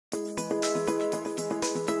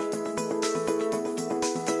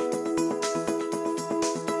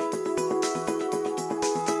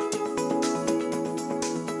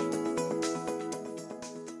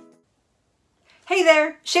Hey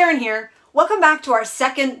there, Sharon here. Welcome back to our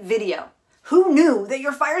second video. Who knew that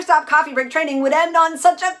your Fire Stop Coffee Break training would end on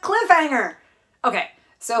such a cliffhanger? Okay,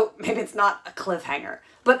 so maybe it's not a cliffhanger,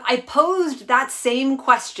 but I posed that same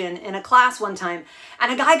question in a class one time,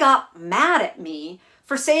 and a guy got mad at me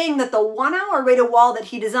for saying that the 1 hour rated wall that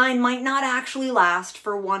he designed might not actually last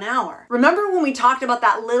for 1 hour. Remember when we talked about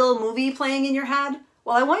that little movie playing in your head?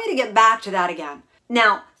 Well, I want you to get back to that again.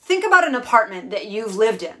 Now, think about an apartment that you've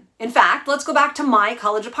lived in. In fact, let's go back to my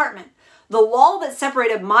college apartment. The wall that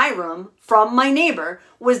separated my room from my neighbor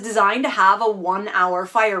was designed to have a 1 hour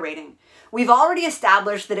fire rating. We've already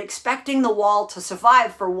established that expecting the wall to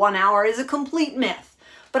survive for 1 hour is a complete myth,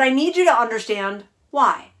 but I need you to understand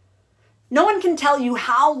why. No one can tell you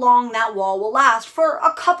how long that wall will last for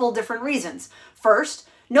a couple different reasons. First,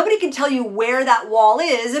 nobody can tell you where that wall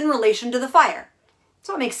is in relation to the fire.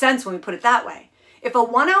 So it makes sense when we put it that way. If a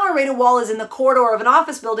 1 hour rated wall is in the corridor of an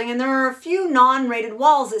office building and there are a few non-rated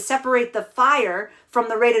walls that separate the fire from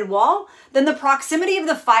the rated wall, then the proximity of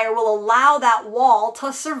the fire will allow that wall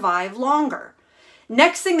to survive longer.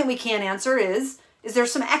 Next thing that we can't answer is there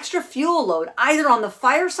some extra fuel load either on the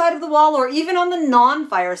fire side of the wall or even on the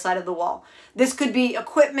non-fire side of the wall? This could be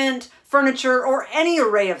equipment, furniture, or any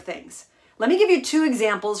array of things. Let me give you two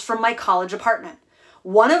examples from my college apartment.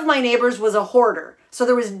 One of my neighbors was a hoarder, so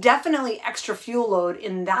there was definitely extra fuel load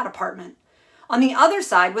in that apartment. On the other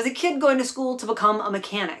side was a kid going to school to become a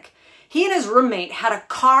mechanic. He and his roommate had a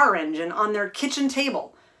car engine on their kitchen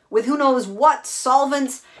table with who knows what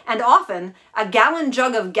solvents and often a gallon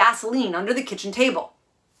jug of gasoline under the kitchen table.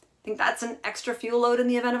 Think that's an extra fuel load in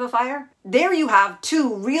the event of a fire? There you have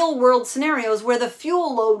two real-world scenarios where the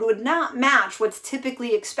fuel load would not match what's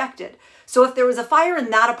typically expected. So if there was a fire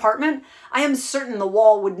in that apartment, I am certain the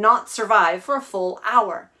wall would not survive for a full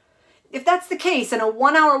hour. If that's the case and a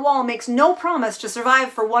 1 hour wall makes no promise to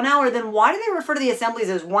survive for 1 hour, then why do they refer to the assemblies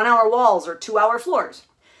as 1 hour walls or 2 hour floors?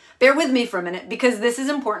 Bear with me for a minute because this is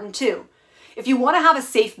important too. If you want to have a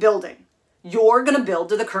safe building, you're going to build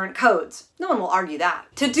to the current codes. No one will argue that.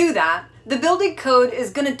 To do that, the building code is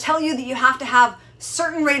going to tell you that you have to have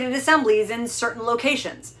certain rated assemblies in certain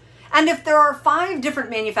locations. And if there are 5 different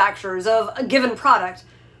manufacturers of a given product,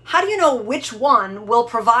 how do you know which one will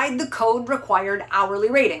provide the code required hourly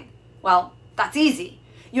rating? Well, that's easy.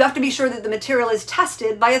 You have to be sure that the material is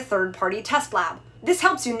tested by a third-party test lab. This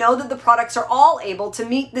helps you know that the products are all able to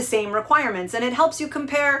meet the same requirements, and it helps you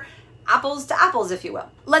compare apples to apples, if you will.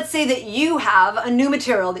 Let's say that you have a new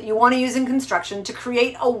material that you want to use in construction to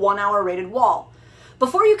create a 1 hour rated wall.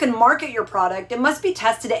 Before you can market your product, it must be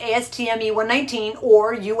tested at ASTM E119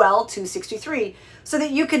 or UL 263 so that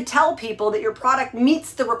you could tell people that your product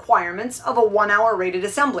meets the requirements of a 1 hour rated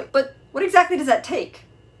assembly. But what exactly does that take?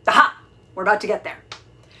 Aha! We're about to get there.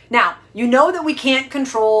 Now, you know that we can't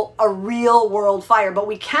control a real world fire, but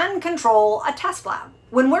we can control a test lab.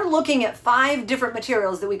 When we're looking at 5 different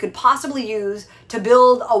materials that we could possibly use to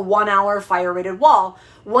build a 1 hour fire rated wall,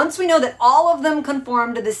 once we know that all of them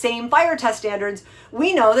conform to the same fire test standards,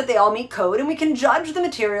 we know that they all meet code and we can judge the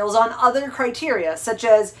materials on other criteria such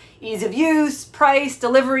as ease of use, price,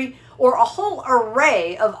 delivery, or a whole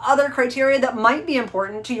array of other criteria that might be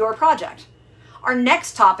important to your project. Our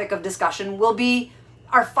next topic of discussion will be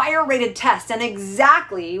our fire rated test and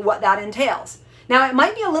exactly what that entails. Now, it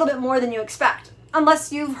might be a little bit more than you expect,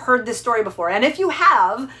 unless you've heard this story before. And if you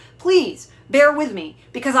have, please bear with me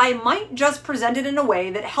because I might just present it in a way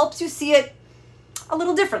that helps you see it a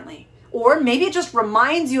little differently. Or maybe it just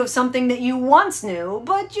reminds you of something that you once knew,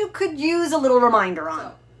 but you could use a little reminder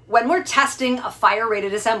on. When we're testing a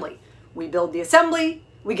fire-rated assembly, we build the assembly,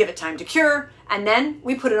 we give it time to cure, and then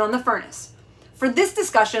we put it on the furnace. For this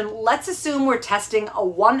discussion, let's assume we're testing a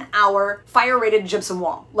 1 hour fire-rated gypsum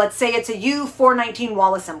wall. Let's say it's a U419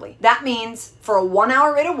 wall assembly. That means for a 1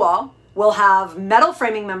 hour rated wall, we'll have metal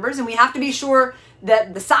framing members and we have to be sure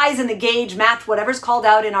that the size and the gauge match whatever's called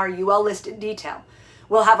out in our UL listed detail.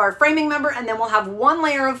 We'll have our framing member and then we'll have 1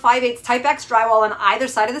 layer of 5/8 Type X drywall on either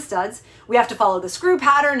side of the studs. We have to follow the screw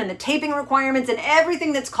pattern and the taping requirements and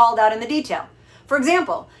everything that's called out in the detail. For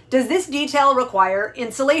example, does this detail require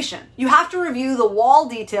insulation? You have to review the wall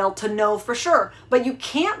detail to know for sure, but you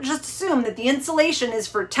can't just assume that the insulation is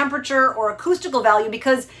for temperature or acoustical value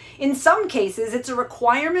because in some cases it's a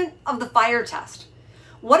requirement of the fire test.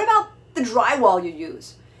 What about the drywall you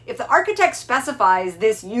use? If the architect specifies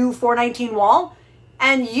this U419 wall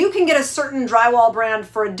and you can get a certain drywall brand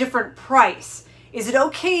for a different price, is it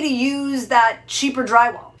okay to use that cheaper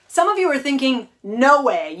drywall? Some of you are thinking, no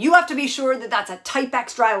way, you have to be sure that that's a Type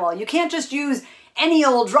X drywall. You can't just use any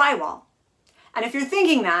old drywall. And if you're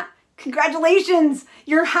thinking that, congratulations,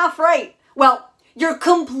 you're half right. Well, You're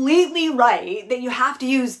completely right that you have to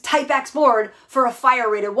use Type X board for a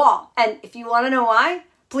fire-rated wall. And if you want to know why,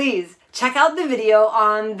 please check out the video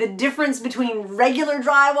on the difference between regular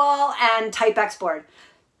drywall and Type X board.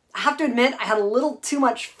 I have to admit, I had a little too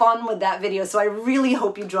much fun with that video, so I really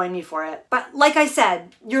hope you join me for it. But like I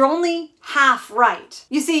said, you're only half right.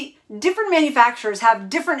 You see, different manufacturers have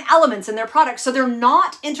different elements in their products, so they're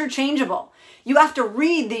not interchangeable. You have to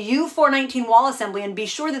read the U419 wall assembly and be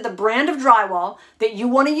sure that the brand of drywall that you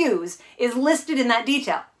want to use is listed in that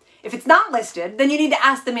detail. If it's not listed, then you need to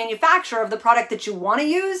ask the manufacturer of the product that you want to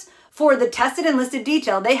use for the tested and listed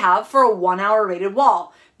detail they have for a 1-hour rated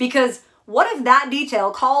wall. Because what if that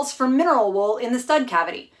detail calls for mineral wool in the stud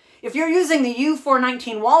cavity? If you're using the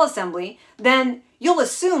U419 wall assembly, then you'll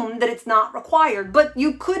assume that it's not required, but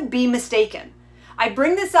you could be mistaken. I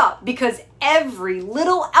bring this up because every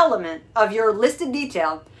little element of your listed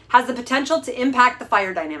detail has the potential to impact the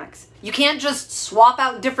fire dynamics. You can't just swap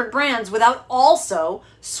out different brands without also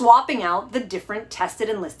swapping out the different tested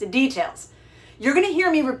and listed details. You're going to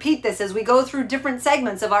hear me repeat this as we go through different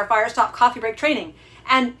segments of our Firestop Coffee Break training,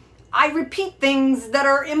 and I repeat things that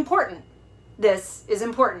are important. This is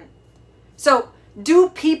important. So, do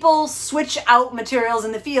people switch out materials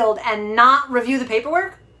in the field and not review the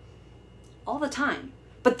paperwork? All the time.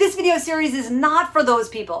 But this video series is not for those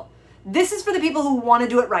people. This is for the people who want to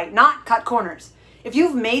do it right, not cut corners. If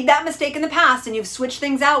you've made that mistake in the past and you've switched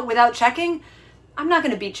things out without checking, I'm not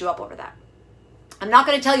going to beat you up over that. I'm not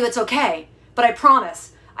going to tell you it's okay, but I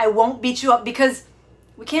promise I won't beat you up because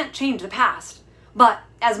we can't change the past. But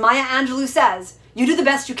as Maya Angelou says, you do the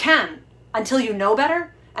best you can until you know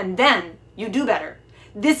better, and then you do better.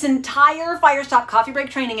 This entire Firestop Coffee Break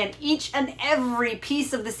training and each and every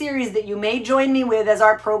piece of the series that you may join me with as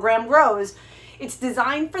our program grows, it's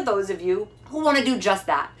designed for those of you who want to do just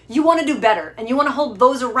that. You want to do better, and you want to hold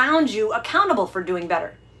those around you accountable for doing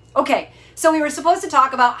better. Okay, so we were supposed to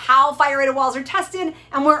talk about how fire-rated walls are tested,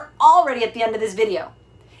 and we're already at the end of this video.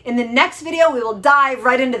 In the next video, we will dive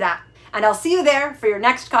right into that, and I'll see you there for your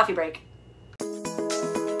next coffee break.